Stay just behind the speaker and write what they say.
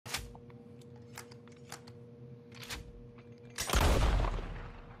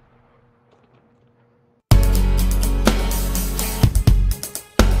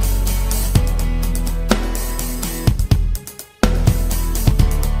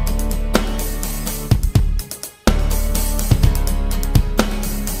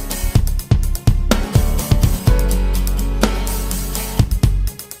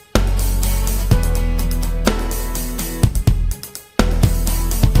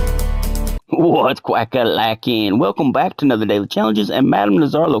What's quack-a-lackin'? Welcome back to another Daily Challenges and Madam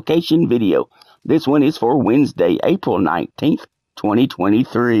Nazar location video. This one is for Wednesday, April 19th,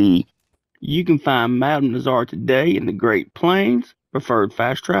 2023. You can find Madam Nazar today in the Great Plains, preferred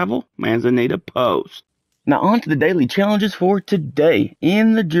fast travel, Manzanita Post. Now on to the Daily Challenges for today.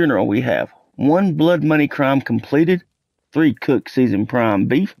 In the general we have 1 blood money crime completed, 3 cooked seasoned prime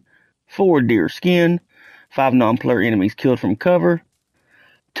beef, 4 deer skin, 5 non-player enemies killed from cover,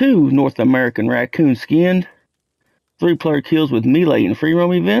 2 North American raccoon skinned, 3 player kills with melee and free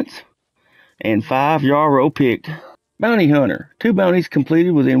roam events, and 5 Yarrow picked. Bounty Hunter, 2 bounties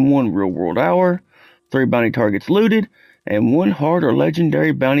completed within 1 real world hour, 3 bounty targets looted, and 1 hard or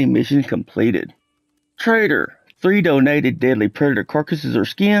legendary bounty mission completed. Trader, 3 donated deadly predator carcasses or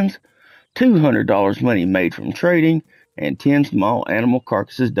skins, $200 money made from trading, and 10 small animal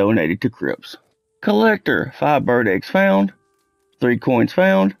carcasses donated to Crips. Collector, 5 bird eggs found, 3 coins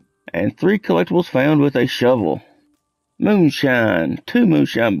found, and 3 collectibles found with a shovel. Moonshine, 2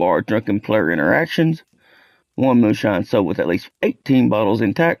 moonshine bar drunken player interactions, 1 moonshine sold with at least 18 bottles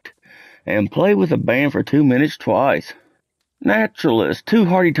intact, and play with a band for 2 minutes twice. Naturalist, 2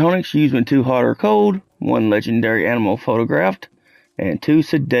 hearty tonics used when too hot or cold, 1 legendary animal photographed, and 2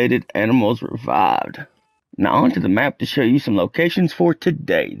 sedated animals revived. Now onto the map to show you some locations for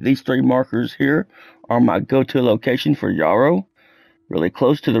today. These 3 markers here are my go-to location for Yarrow, really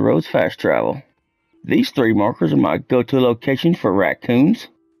close to the road's fast travel. These 3 markers are my go-to location for raccoons.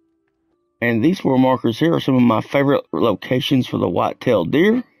 And these 4 markers here are some of my favorite locations for the white-tailed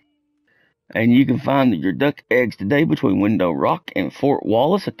deer. And you can find your duck eggs today between Window Rock and Fort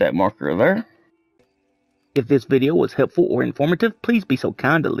Wallace at that marker there. If this video was helpful or informative, please be so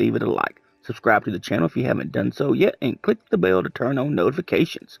kind to leave it a like. Subscribe to the channel if you haven't done so yet, and click the bell to turn on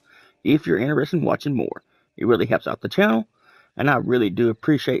notifications if you're interested in watching more. It really helps out the channel, and I really do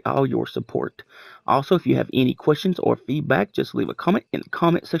appreciate all your support. Also, if you have any questions or feedback, just leave a comment in the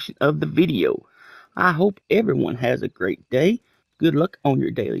comment section of the video. I hope everyone has a great day. Good luck on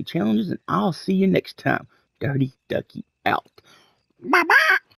your daily challenges, and I'll see you next time. Dirty Ducky out. Bye-bye.